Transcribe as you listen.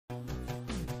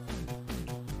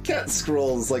cat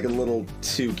scroll's like a little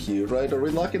too cute, right? Are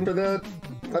we locking for that?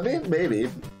 I mean, maybe.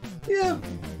 Yeah.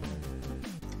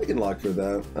 We can lock for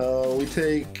that. We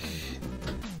take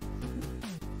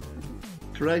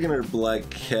dragon or black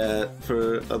cat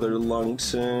for other long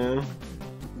term.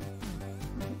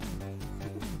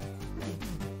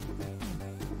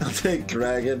 I'll take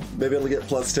dragon. Maybe I'll get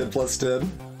 +10/+10.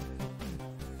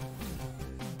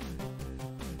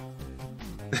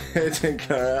 Hey,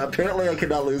 Tinkara. Apparently I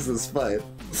cannot lose this fight.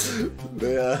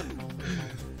 Yeah.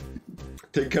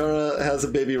 Tinkara has a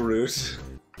baby root.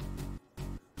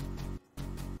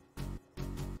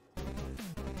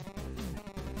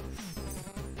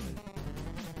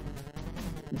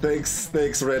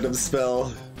 Thanks, random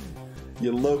spell.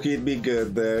 You Loki'd me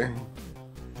good there.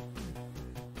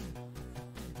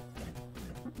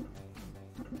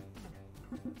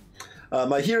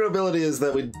 My hero ability is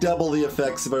that we double the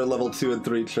effects of our level 2 and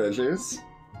 3 treasures.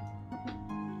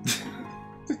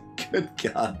 Good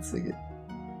God, sing it.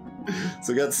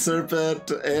 So we got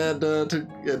Serpent and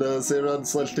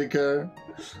Zeron/Tinkara.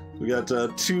 We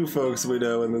got 2 folks we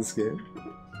know in this game.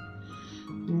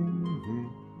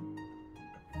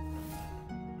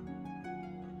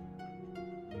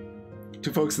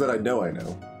 Two folks that I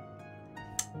know.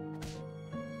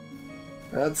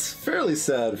 That's fairly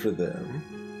sad for them.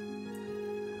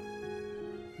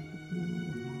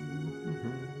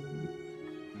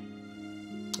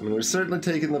 I mean, we're certainly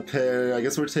taking the pair. I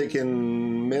guess we're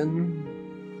taking Min.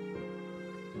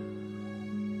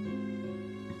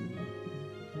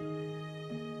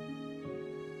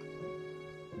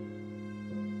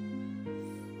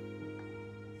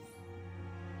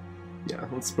 Yeah,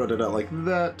 let's spread it out like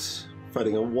that.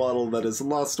 Fighting a waddle that is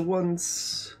lost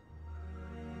once.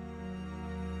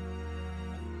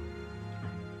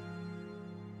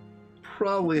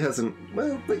 Probably hasn't...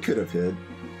 Well, they could have hit.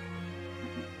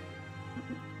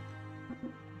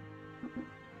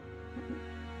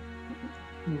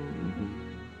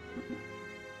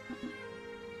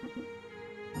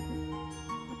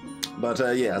 But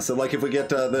yeah, so like if we get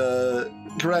the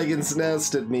Dragon's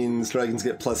Nest, it means dragons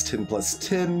get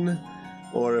 +10/+10.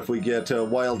 Or if we get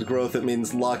Wild Growth, it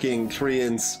means locking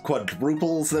treants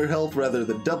quadruples their health rather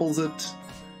than doubles it.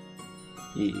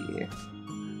 Yeah.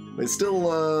 They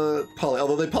still poly,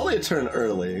 although they poly a turn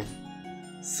early.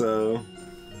 So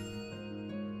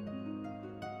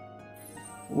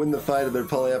win the fight if their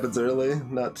poly happens early.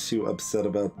 Not too upset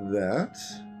about that.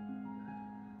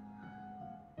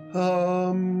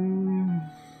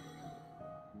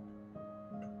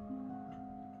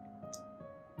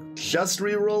 Just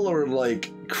reroll or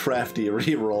like crafty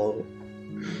reroll?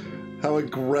 How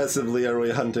aggressively are we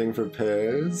hunting for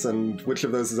pairs, and which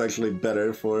of those is actually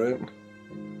better for it?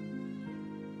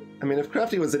 I mean, if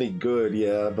crafty was any good,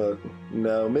 yeah, but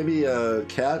no. Maybe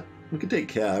cat? We could take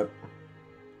cat.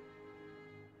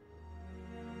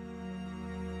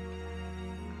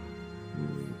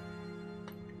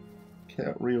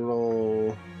 Cat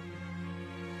reroll.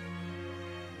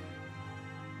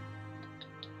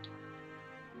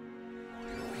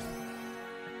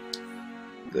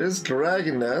 There's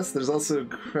Dragon Nest. There's also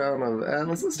Crown of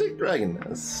Atlas. Let's take Dragon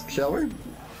Nest, shall we?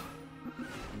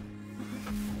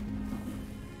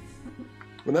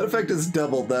 When that effect is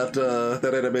doubled,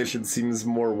 that animation seems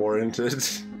more warranted.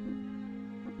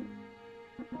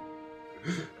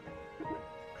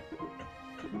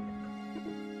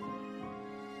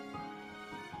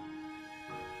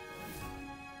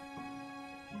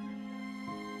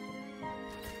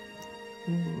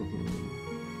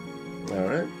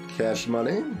 Alright, cash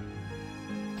money.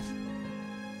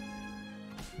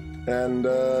 And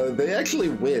they actually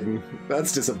win.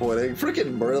 That's disappointing.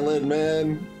 Frickin' Merlin,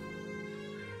 man.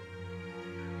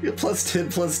 You get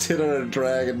 +10/+10 on a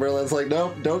dragon. Merlin's like,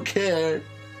 nope, don't care.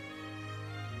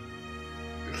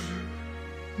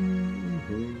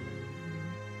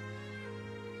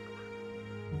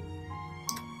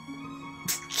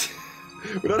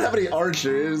 We don't have any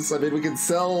archers. I mean, we can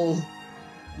sell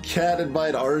cat and buy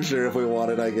an archer if we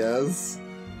wanted, I guess.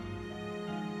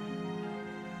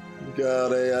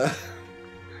 Got a,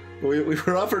 we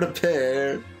were offered a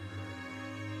pair.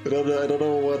 I don't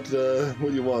know what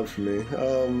you want from me.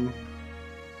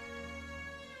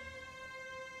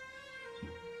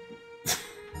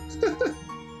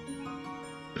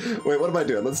 Wait, what am I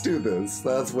doing? Let's do this.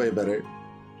 That's way better.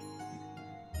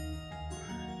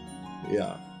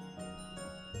 Yeah.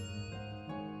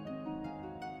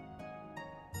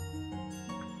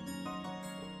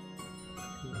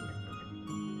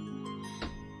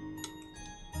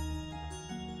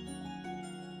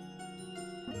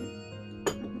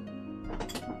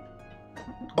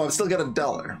 Oh, I've still got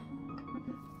 $1.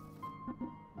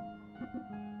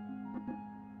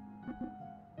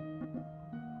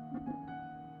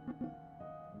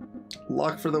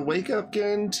 lock for the wake up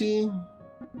guarantee.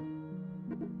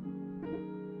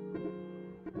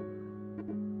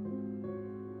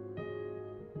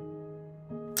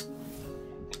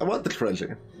 I want the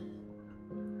treasure.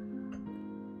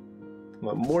 I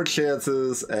want more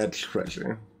chances at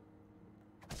treasure.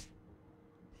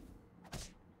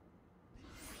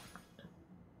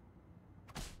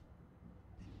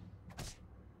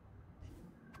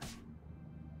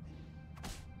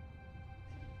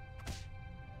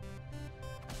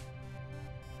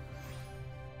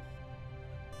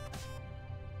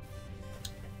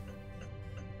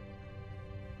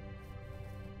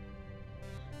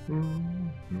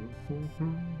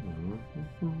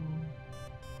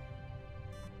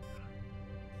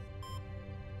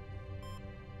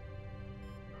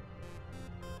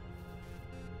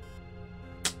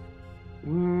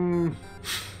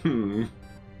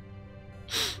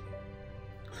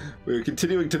 We're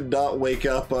continuing to not wake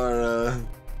up our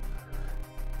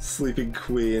sleeping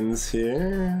queens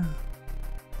here.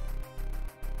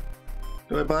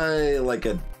 Do I buy like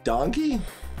a donkey?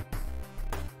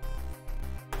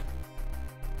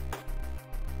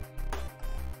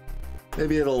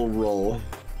 Maybe it'll roll.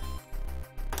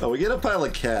 Oh, we get a pile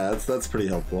of cats. That's pretty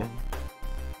helpful.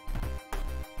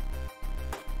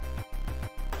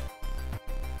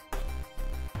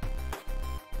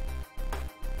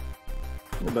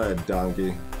 I'll buy a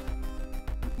donkey.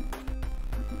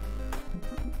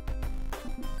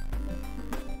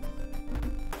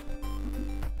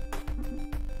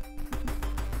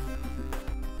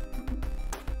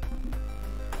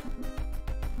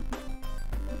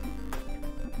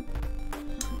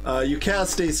 You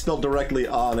cast a spell directly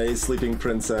on a sleeping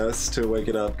princess to wake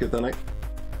it up, Chthonic.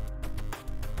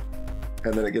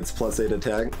 And then it gets +8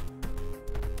 attack.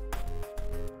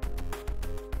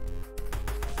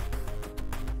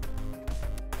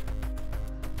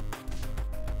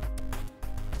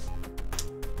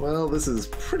 Well, this is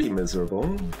pretty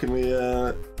miserable. Can we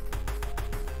get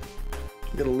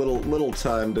a little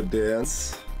time to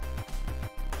dance?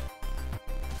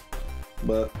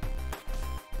 But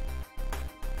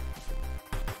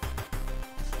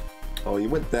oh, you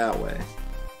went that way.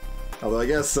 Although I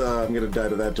guess I'm gonna die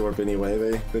to that dwarf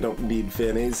anyway. They don't need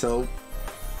Fanny's help.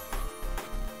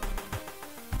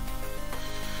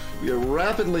 We are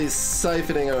rapidly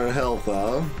siphoning our health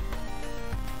off.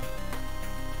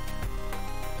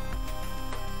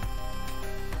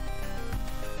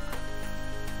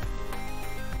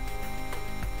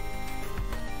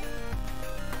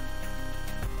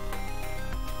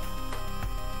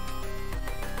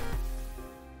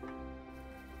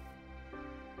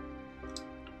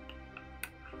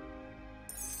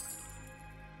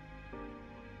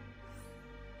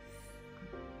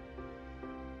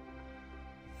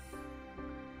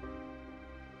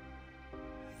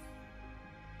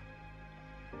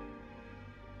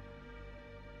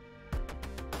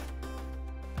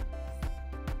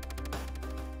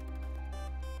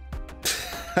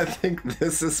 I think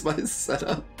this is my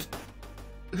setup.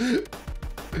 Too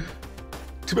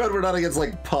bad we're not against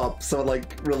like Pop, someone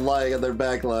like relying on their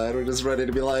backline. We're just ready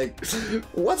to be like,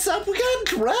 what's up? We got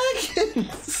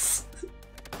dragons!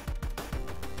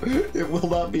 It will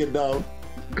not be enough.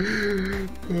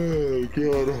 Oh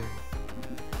god.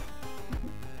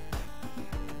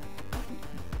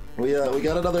 We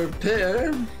got another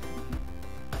pair.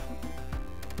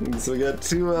 So we got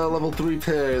two level 3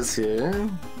 pairs here.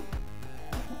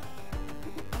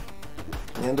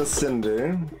 And a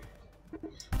cinder.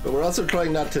 But we're also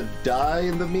trying not to die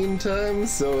in the meantime,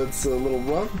 so it's a little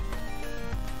rough.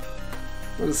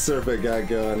 What does Serpent got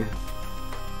going?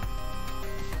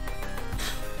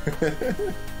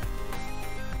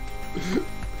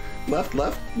 Left,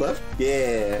 left, left,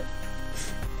 yeah.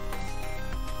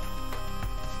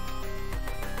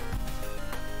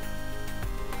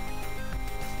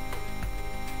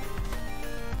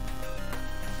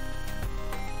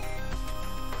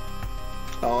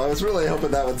 Oh, I was really hoping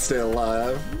that would stay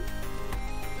alive.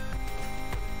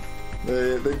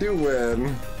 They do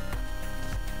win.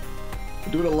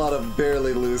 We're doing a lot of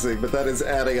barely losing, but that is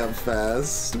adding up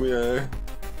fast. We are...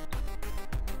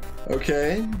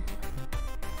 okay.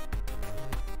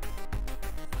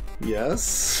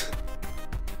 Yes.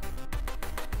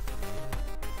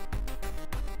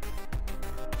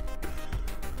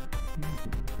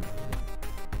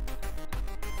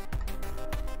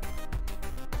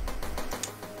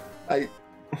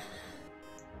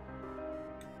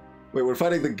 Wait, we're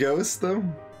fighting the ghost, though?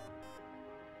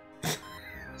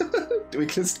 Do we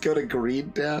just go to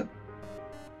green, Dad?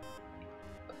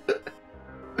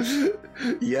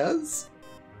 Yes?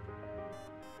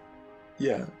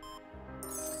 Yeah.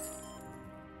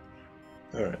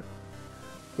 Alright.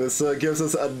 This gives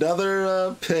us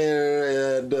another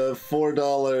pair and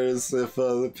 $4 if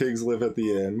the pigs live at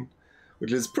the inn,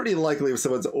 which is pretty likely if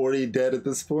someone's already dead at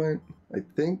this point, I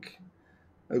think.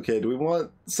 Okay, do we want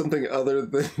something other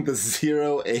than the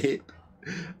 0-8?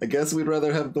 I guess we'd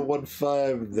rather have the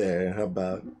 1-5 there. How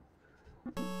about?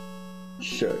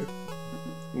 Sure.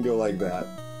 We can go like that.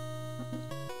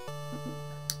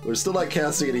 We're still not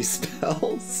casting any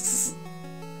spells.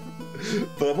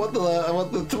 But I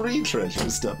want the 3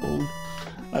 treasures doubled.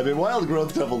 I mean, Wild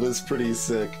Growth doubled is pretty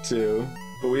sick too.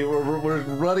 But we're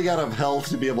running out of health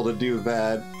to be able to do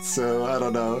that, so I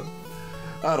don't know.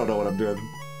 I don't know what I'm doing.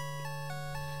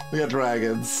 We got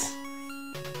dragons.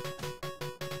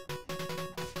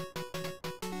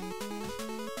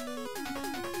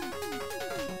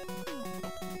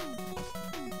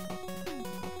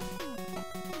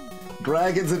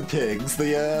 Dragons and pigs,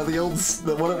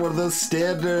 one of the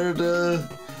standard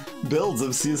builds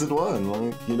of season 1.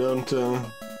 Like, you don't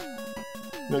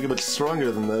get much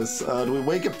stronger than this. Do we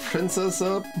wake a princess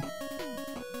up?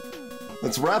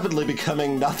 It's rapidly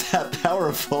becoming not that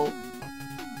powerful.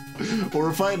 Well,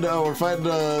 we're fighting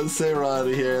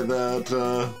Seiron here that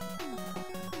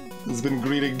has been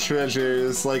greeting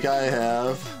treasures like I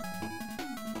have.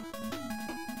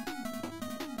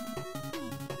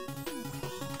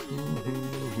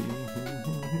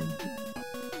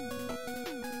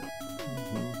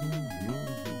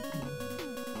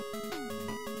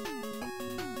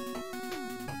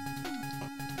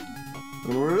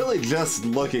 And we're really just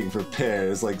looking for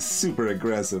pairs, like super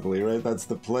aggressively, right? That's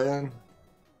the plan.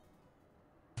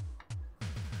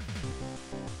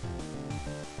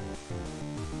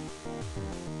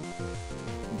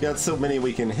 We've got so many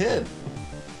we can hit.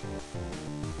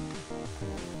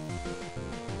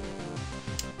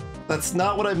 That's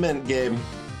not what I meant, game.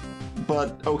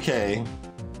 But okay.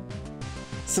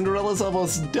 Cinderella's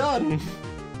almost done.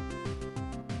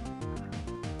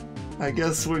 I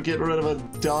guess we're getting rid of a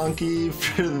donkey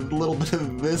for a little bit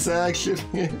of this action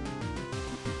here.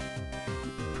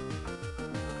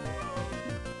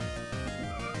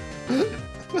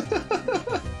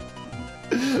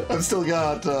 I've still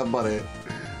got money.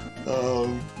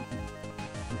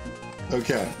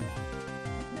 Okay.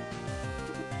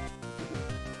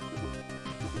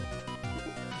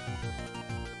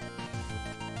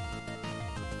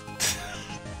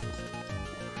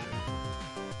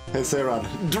 Hey, Seiron.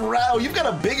 Drow, you've got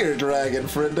a bigger dragon,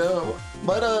 friendo.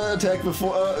 Might attack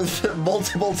before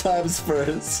multiple times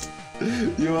first.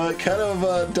 You kind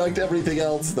of ducked everything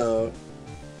else, though.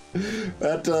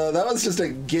 That was just a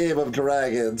game of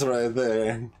dragons right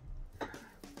there.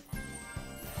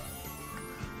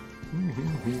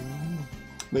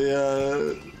 They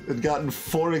had gotten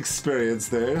 4 experience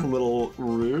there. A little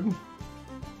rude.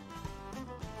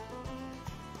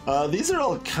 These are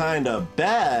all kind of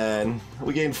bad.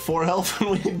 We gain 4 health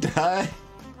when we die.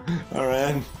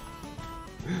 Alright.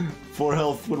 4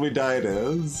 health when we die it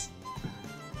is.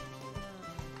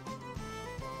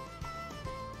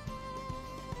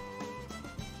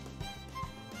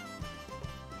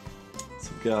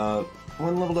 So we got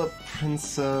 1 leveled up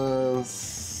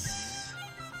princess.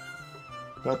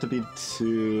 Got to be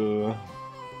 2.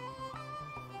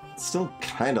 It's still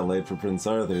kind of late for Prince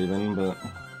Arthur even, but...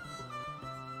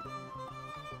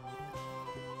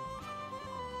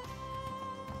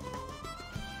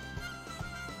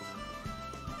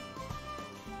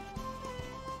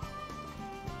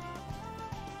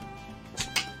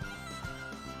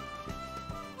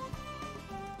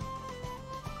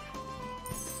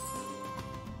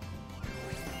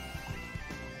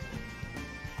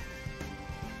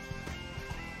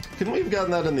 Couldn't we have gotten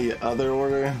that in the other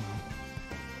order?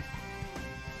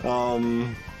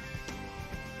 Do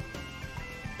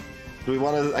we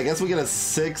want to... I guess we get a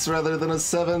 6 rather than a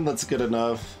 7? That's good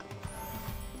enough.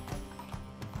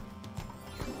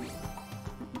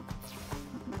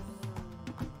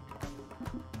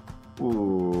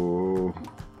 Ooh.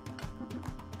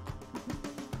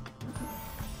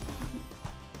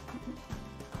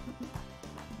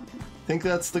 Think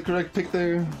that's the correct pick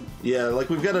there? Yeah, like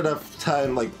we've got enough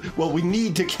time, like, well, we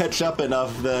need to catch up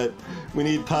enough that we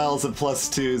need piles of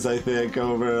 +2s, I think,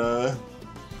 over,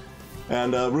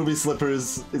 and Ruby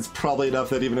Slippers is probably enough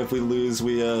that even if we lose,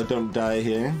 we don't die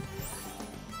here.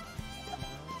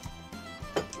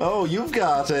 Oh, you've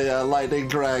got a lightning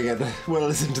dragon. Well,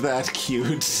 isn't that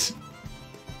cute?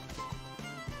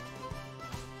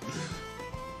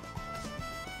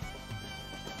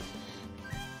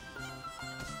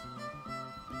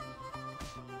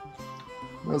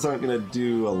 Those aren't gonna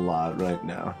do a lot right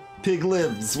now. Pig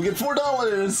lives! We get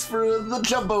 $4 for the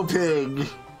jumbo pig!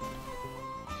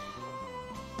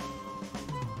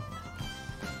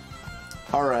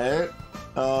 Alright.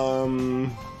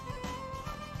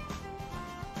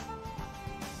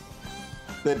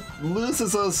 That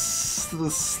loses us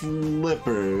the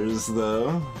slippers,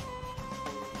 though.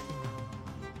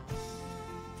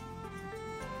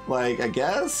 Like, I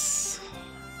guess?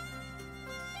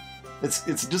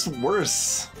 It's just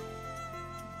worse.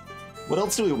 What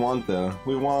else do we want, though?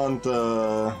 We want,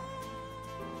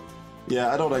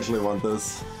 yeah, I don't actually want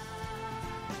this.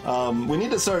 We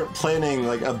need to start planning,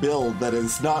 like, a build that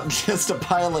is not just a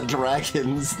pile of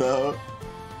dragons, though.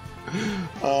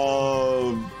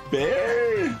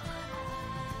 Bear?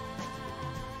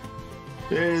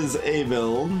 There's a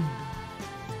build.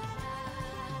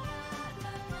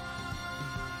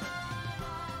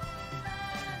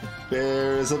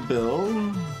 There's a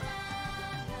build.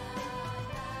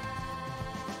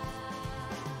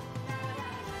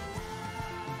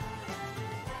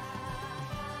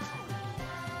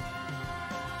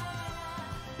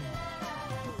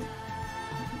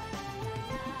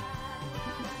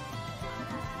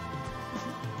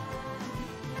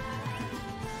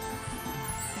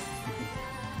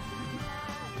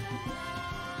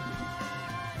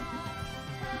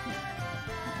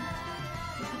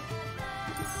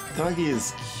 Doggy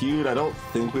is cute. I don't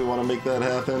think we want to make that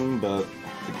happen, but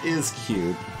it is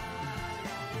cute.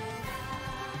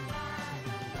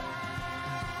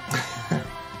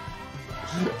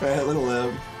 Alright, little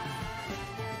limp.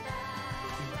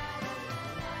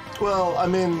 Well, I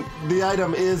mean, the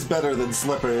item is better than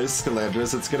Slippers,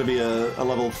 Calandris. It's gonna be a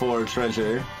level 4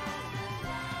 treasure.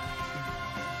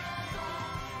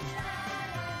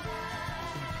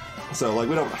 So, like,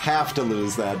 we don't have to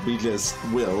lose that, we just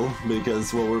will,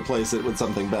 because we'll replace it with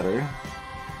something better.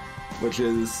 Which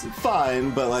is fine,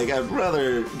 but, like, I'd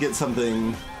rather get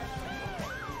something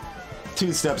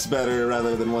 2 steps better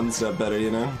rather than 1 step better, you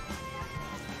know?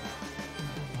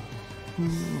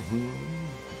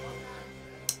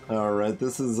 Alright,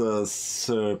 this is a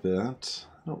serpent.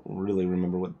 I don't really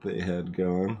remember what they had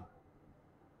going.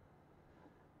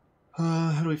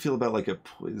 How do we feel about, like, a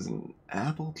poison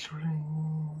apple tree?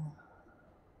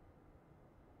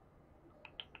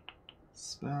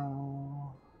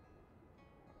 Spell.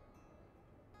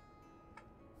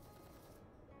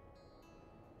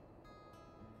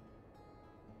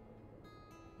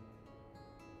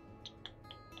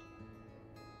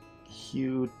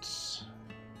 Cute.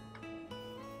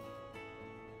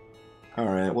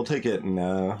 Alright, we'll take it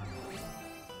now.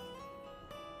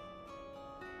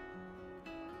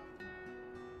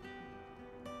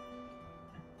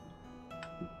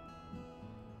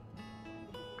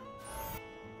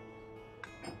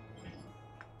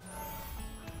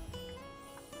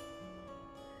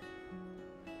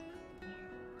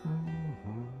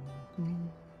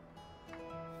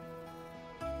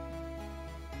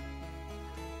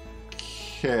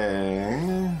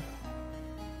 Okay.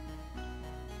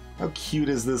 How cute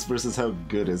is this versus how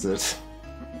good is it?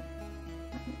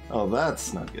 Oh,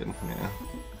 that's not good. Yeah.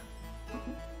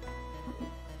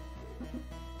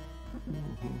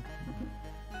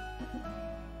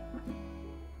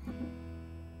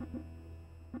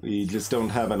 We just don't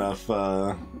have enough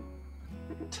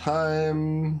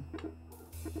time.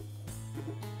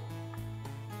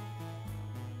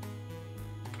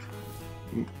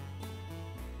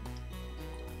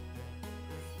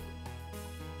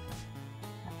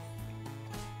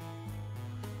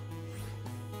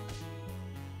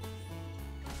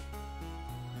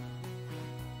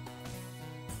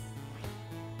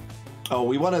 Oh,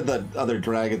 we wanted the other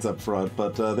dragons up front,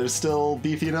 but they're still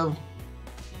beefing them.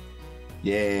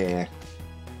 Yeah.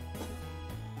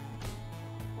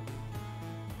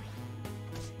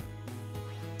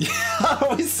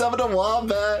 Yeah, we summoned a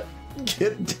wombat.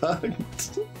 Get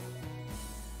dunked.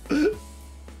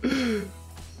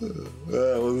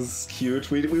 That was cute.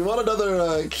 We want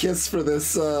another kiss for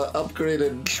this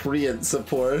upgraded treant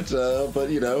support, but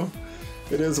you know,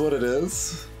 it is what it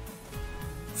is.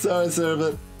 Sorry,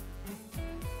 Servant.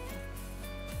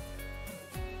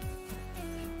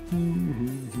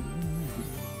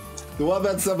 The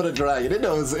wombat summoned a dragon. It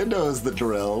knows the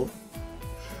drill.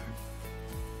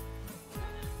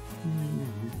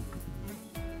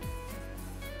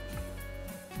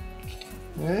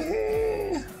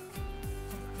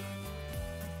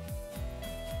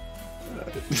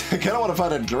 I kind of want to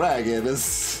find a dragon.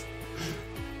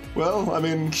 Well, I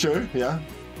mean, sure, yeah.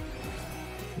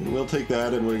 We'll take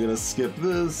that, and we're gonna skip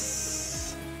this.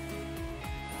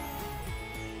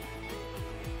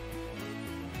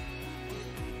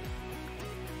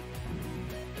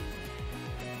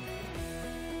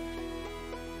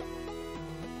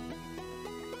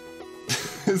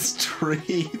 This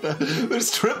tree, there's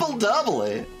triple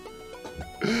doubling.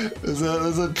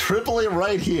 There's a triply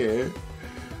right here.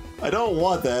 I don't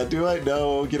want that, do I?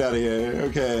 No, get out of here.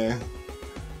 Okay.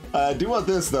 I do want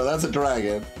this, though. That's a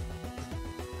dragon.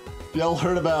 Y'all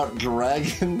heard about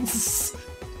dragons?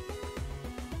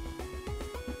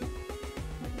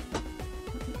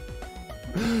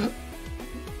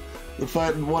 We're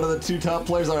fighting one of the two top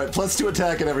players. Alright, +2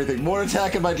 attack and everything. More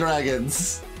attack in my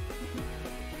dragons.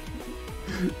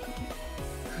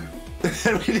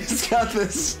 And we just got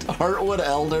this Heartwood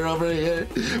Elder over here.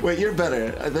 Wait, you're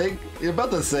better, I think. You're about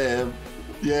the same.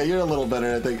 Yeah, you're a little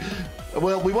better, I think.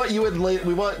 Well, we want you in late.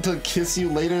 We want to kiss you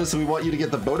later, so we want you to get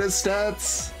the bonus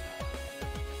stats.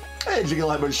 Hey,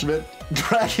 Jingleheimer Schmidt.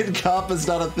 Dragon Cop is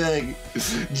not a thing.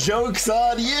 Joke's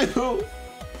on you!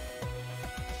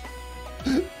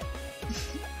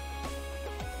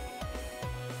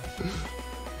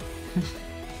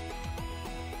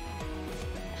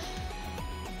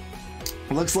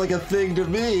 Looks like a thing to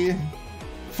me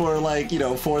for, like, you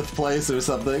know, 4th place or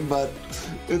something, but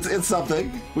it's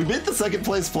something. We beat the 2nd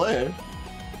place player.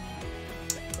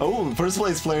 Oh, 1st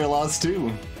place player lost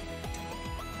too.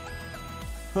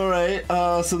 Alright,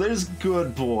 so there's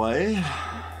Good Boy.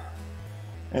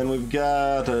 And we've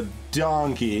got a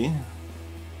donkey.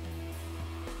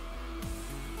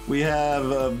 We have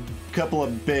a couple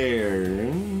of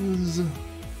bears.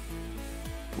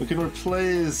 We can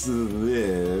replace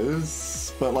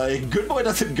this, but like, Good Boy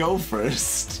doesn't go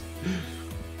first.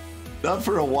 Not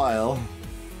for a while.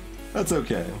 That's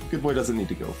okay. Good Boy doesn't need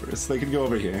to go first. They can go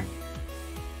over here.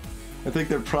 I think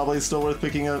they're probably still worth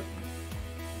picking up.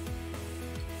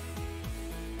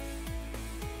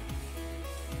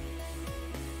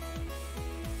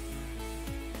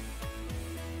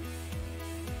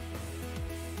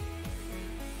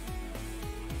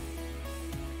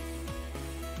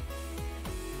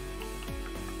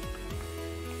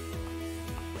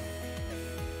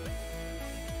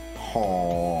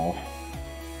 Oh.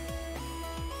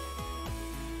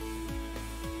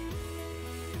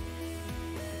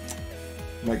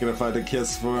 Not gonna find a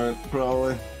kiss for it,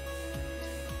 probably.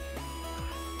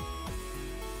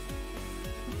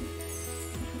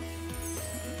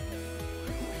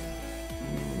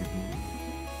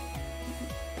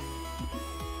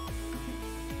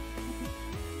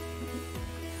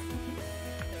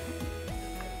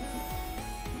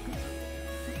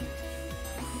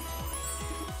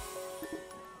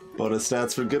 Bonus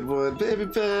stats for Good Boy, baby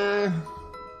bear.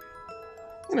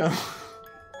 You know,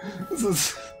 this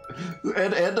is,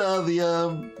 and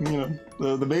the you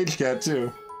know, the mage cat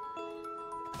too.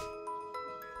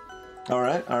 All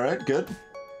right, good.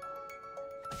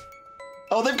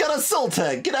 Oh, they've got a soul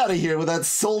tech. Get out of here with that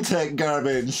soul tech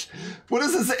garbage. What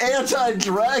is this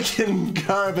anti-dragon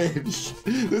garbage?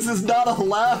 This is not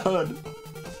allowed.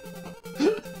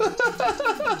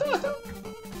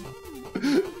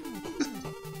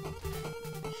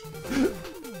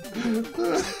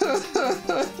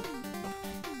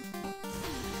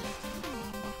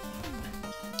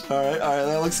 Alright,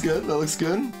 that looks good, that looks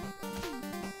good.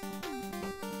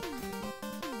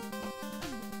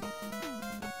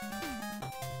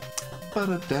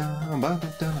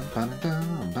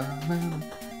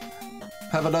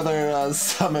 Have another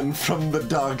summon from the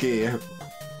donkey.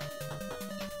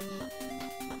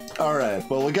 Alright,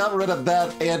 well, we got rid of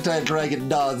that anti-dragon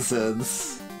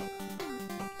nonsense.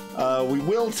 We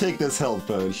will take this health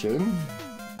potion.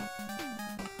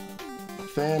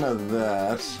 Fan of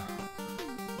that.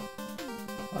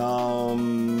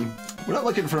 We're not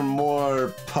looking for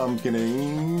more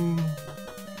pumpkining.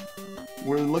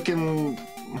 We're looking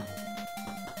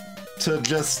to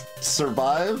just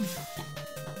survive.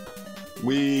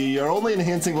 We are only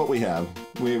enhancing what we have.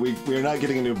 We're not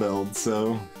getting a new build,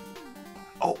 so...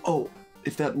 Oh,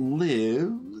 if that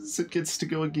lives, it gets to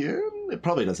go again? It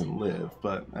probably doesn't live,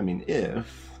 but, I mean,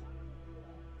 if...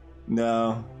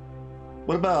 No.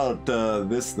 What about,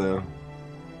 this, though?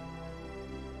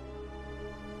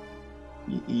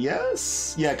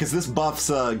 Yes? Yeah, because this buffs,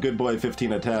 Good Boy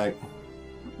 15 attack.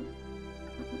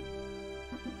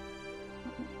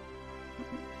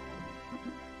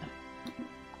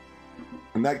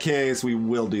 In that case, we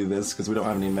will do this, because we don't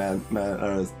have any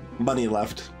money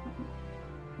left.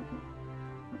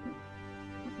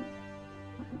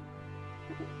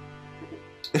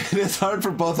 It is hard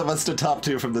for both of us to top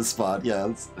 2 from this spot,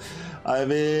 yes. I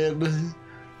mean,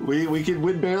 we can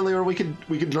win barely, or we can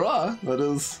draw. That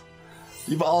is...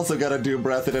 You've also got to do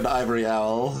Breath in an Ivory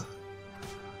Owl.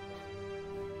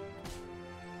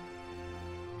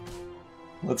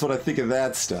 That's what I think of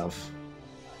that stuff.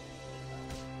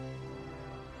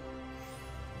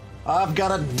 I've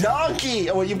got a donkey!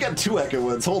 Oh, you've got 2 Echo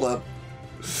Woods. Hold up.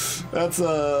 That's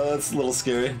a little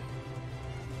scary.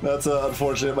 That's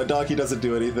unfortunate. My donkey doesn't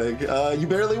do anything. You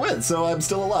barely win, so I'm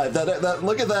still alive. That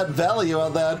look at that value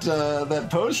on that that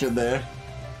potion there.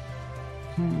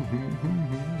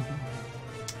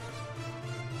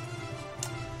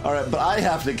 All right, but I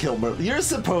have to kill Merlin. You're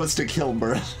supposed to kill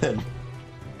Merlin.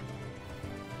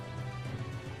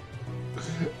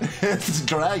 It's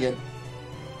dragon.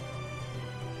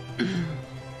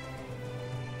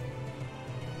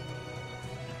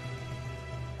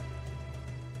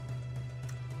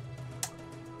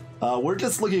 We're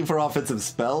just looking for offensive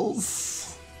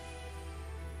spells.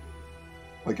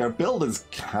 Like, our build is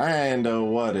kind of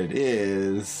what it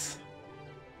is.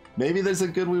 Maybe there's a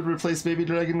good way to replace Baby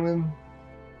Dragon with.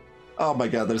 Oh my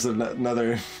god, there's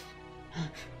another...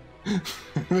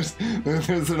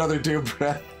 there's another Doom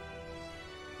Breath.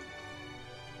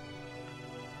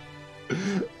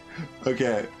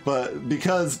 Okay, but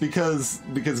because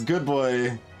Good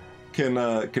Boy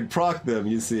can proc them,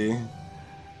 you see.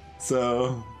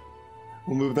 So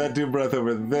we'll move that Doom Breath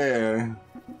over there.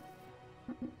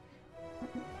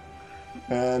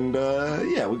 And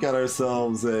yeah, we got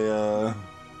ourselves a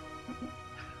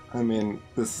I mean,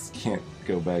 this can't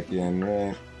go back in,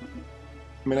 right?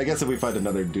 I mean, I guess if we find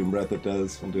another Doom Breath it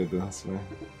does. We'll do it this way.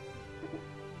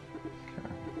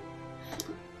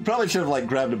 Probably should have like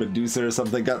grabbed a Medusa or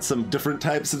something, got some different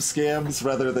types of scams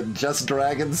rather than just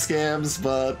dragon scams,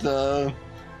 but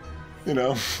you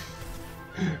know,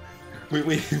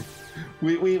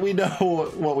 we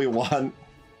know what we want.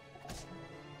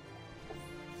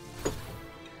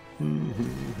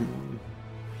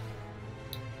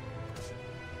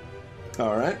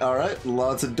 All right,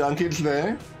 lots of dunkage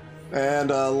there, and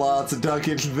lots of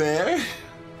dunkage there.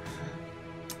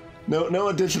 No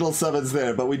additional summons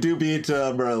there, but we do beat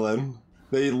Merlin.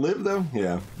 They live though?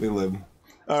 Yeah, they live.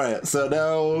 Alright, so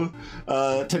now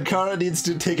Tenkara needs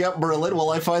to take out Merlin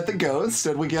while I fight the ghost,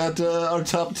 and we got our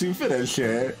top 2 finish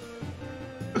here.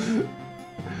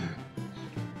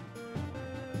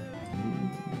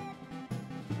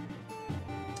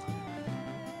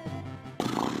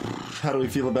 How do we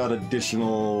feel about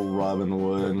additional Robin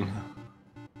Wood?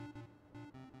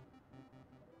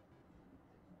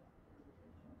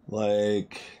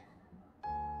 Like,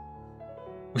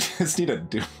 we just need a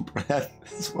Doom Breath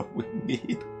is what we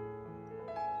need.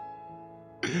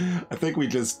 I think we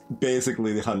just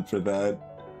basically hunt for that.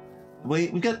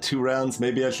 Wait, we got 2 rounds.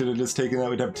 Maybe I should have just taken that.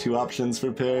 We'd have 2 options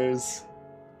for pairs.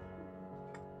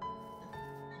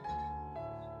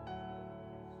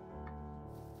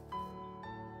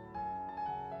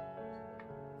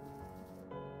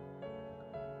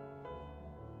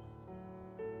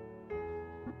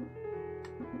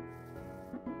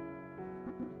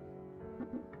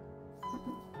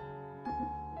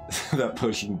 That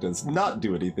potion does not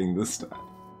do anything this time.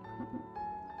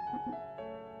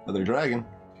 Another dragon.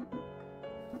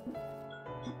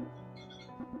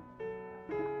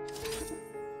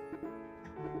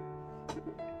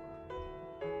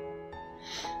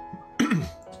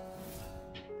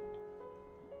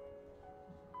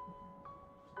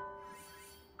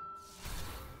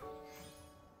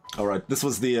 All right, this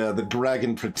was the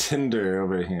dragon pretender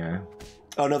over here.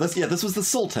 Oh no, this was the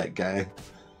Soul Tech guy.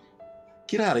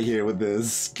 Get out of here with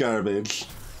this garbage.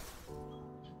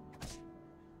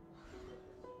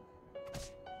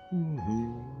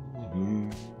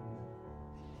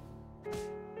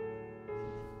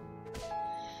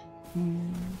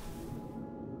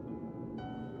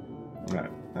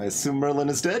 Alright, I assume Merlin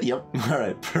is dead? Yep.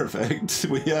 Alright, perfect.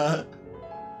 We, this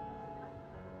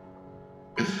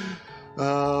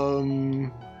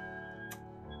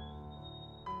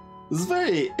is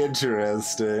very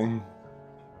interesting.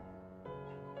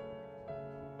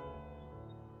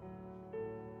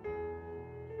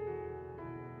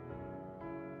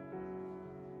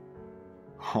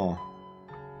 Huh.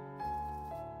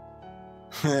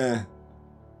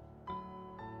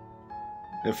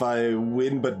 If I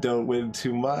win but don't win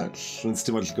too much, it's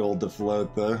too much gold to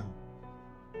float though.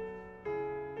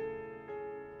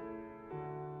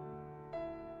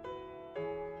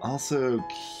 Also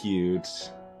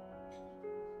cute.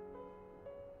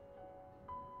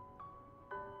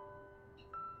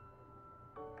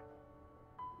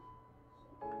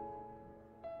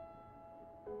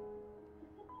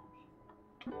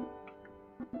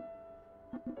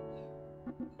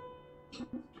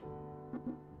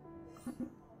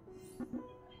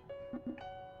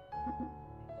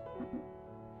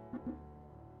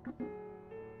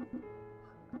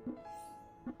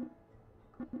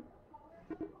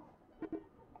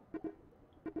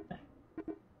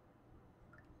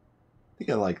 I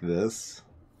think I like this.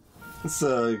 This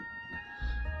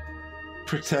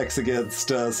protects against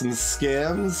some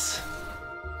scams.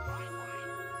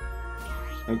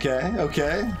 Okay,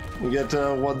 okay. We get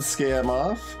one scam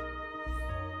off.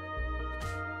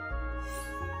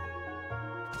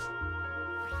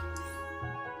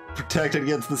 Protected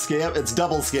against the scam. It's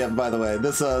double scam, by the way.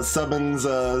 This summons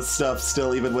stuff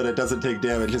still even when it doesn't take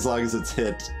damage, as long as it's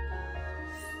hit.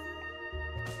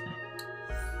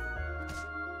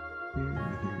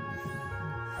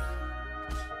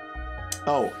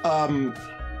 Oh,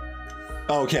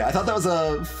 okay, I thought that was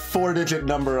a 4-digit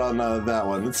number on that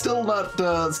one. It's still not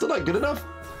good enough.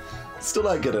 Still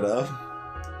not good enough.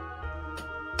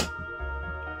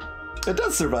 It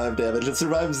does survive damage. It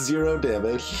survives 0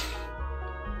 damage.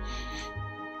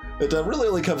 It really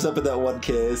only comes up in that one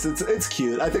case. It's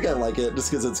cute. I think I like it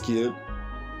just because it's cute.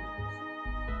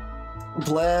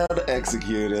 Plan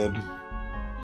executed.